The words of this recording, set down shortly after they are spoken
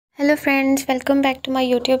Hello friends, welcome back to my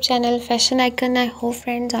YouTube channel Fashion Icon. I hope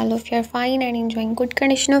friends all of you are fine and enjoying good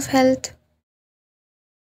condition of health.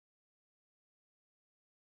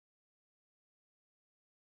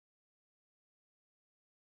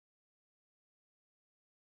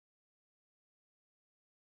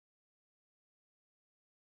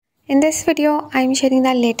 In this video, I am sharing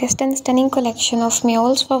the latest and stunning collection of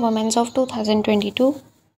mules for women of 2022.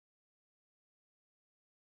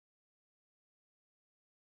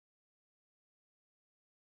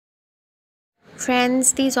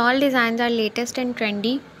 Friends, these all designs are latest and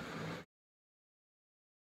trendy.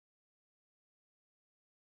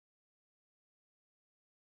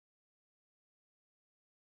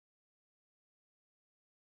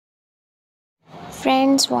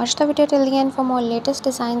 Friends, watch the video till the end for more latest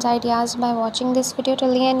designs ideas. By watching this video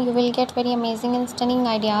till the end, you will get very amazing and stunning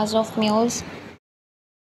ideas of mules.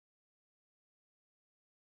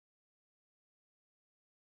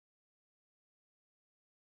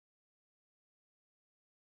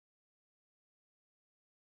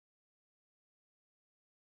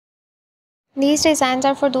 These designs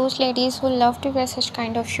are for those ladies who love to wear such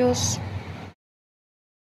kind of shoes.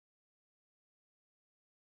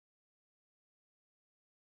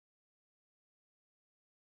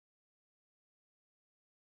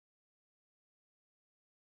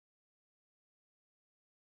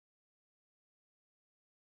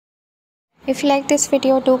 If you like this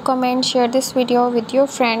video, do comment, share this video with your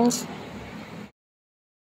friends.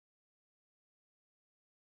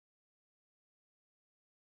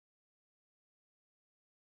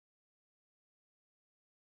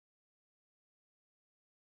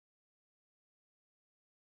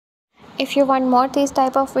 If you want more these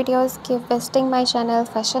type of videos, keep visiting my channel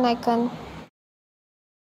Fashion Icon.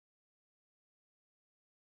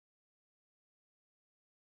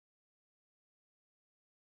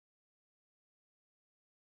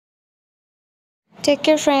 Take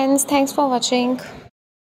care friends. Thanks for watching.